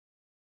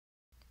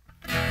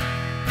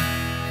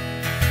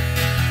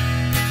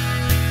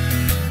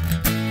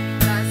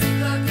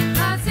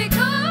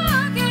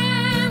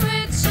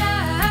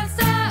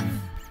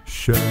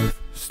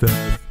Chef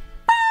Stef.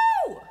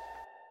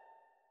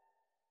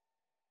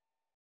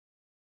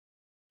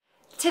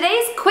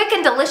 Today's quick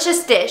and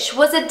delicious dish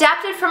was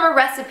adapted from a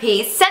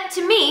recipe sent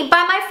to me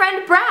by my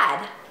friend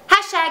Brad.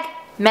 Hashtag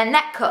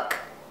 #MenThatCook.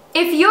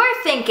 If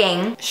you're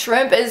thinking,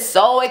 shrimp is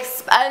so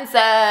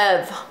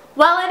expensive.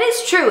 Well, it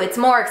is true it's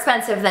more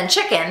expensive than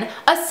chicken.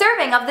 A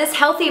serving of this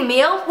healthy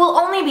meal will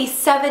only be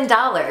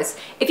 $7.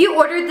 If you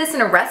ordered this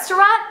in a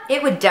restaurant,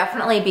 it would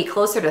definitely be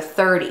closer to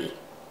 $30.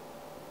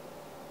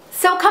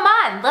 So come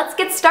on, let's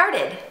get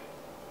started.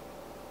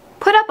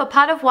 Put up a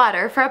pot of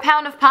water for a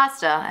pound of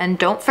pasta and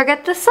don't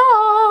forget the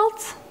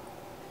salt.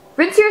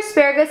 Rinse your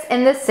asparagus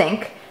in the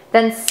sink,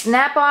 then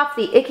snap off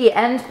the icky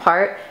end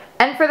part,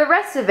 and for the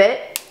rest of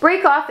it,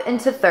 break off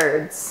into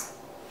thirds.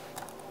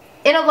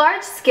 In a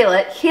large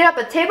skillet, heat up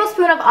a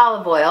tablespoon of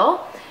olive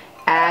oil,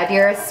 add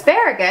your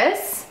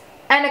asparagus,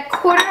 and a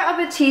quarter of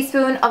a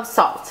teaspoon of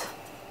salt.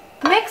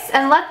 Mix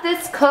and let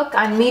this cook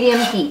on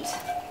medium heat.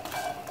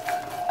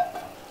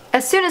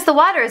 As soon as the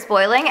water is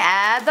boiling,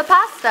 add the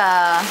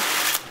pasta.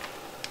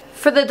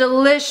 For the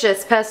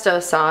delicious pesto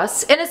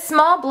sauce, in a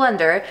small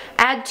blender,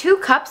 add 2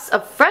 cups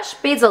of fresh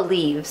basil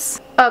leaves,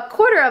 a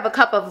quarter of a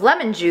cup of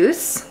lemon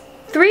juice,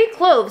 3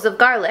 cloves of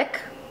garlic,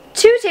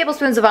 2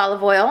 tablespoons of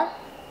olive oil,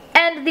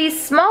 and the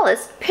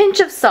smallest pinch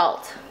of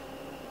salt.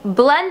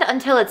 Blend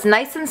until it's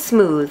nice and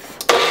smooth.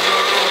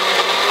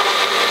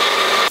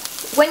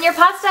 When your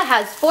pasta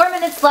has 4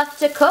 minutes left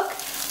to cook,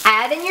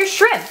 add in your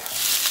shrimp.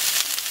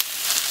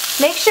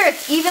 Make sure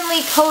it's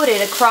evenly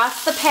coated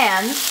across the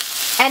pan,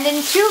 and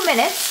in 2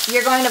 minutes,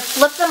 you're going to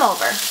flip them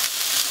over.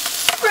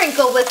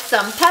 Sprinkle with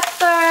some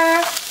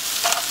pepper.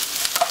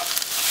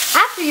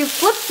 After you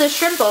flip the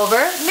shrimp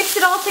over, mix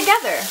it all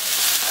together.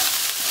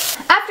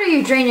 After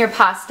you drain your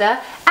pasta,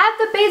 add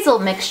the basil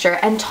mixture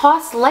and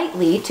toss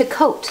lightly to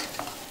coat.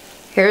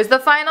 Here's the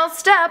final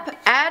step,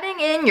 adding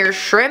in your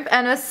shrimp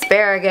and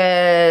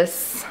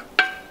asparagus.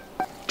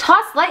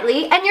 Toss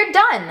lightly and you're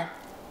done.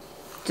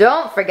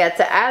 Don't forget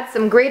to add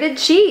some grated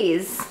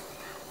cheese.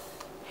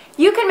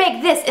 You can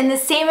make this in the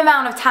same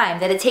amount of time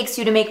that it takes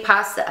you to make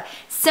pasta.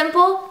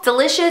 Simple,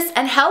 delicious,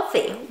 and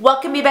healthy.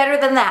 What can be better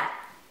than that?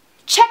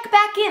 Check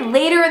back in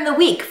later in the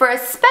week for a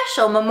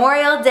special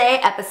Memorial Day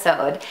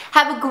episode.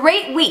 Have a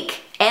great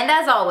week, and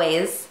as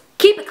always,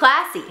 keep it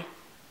classy.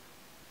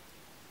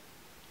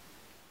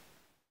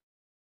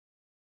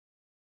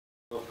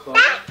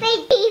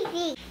 Happy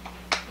TV.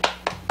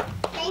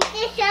 Thank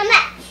you so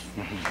much.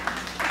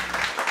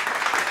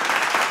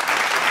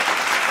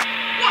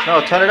 No,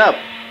 turn it up.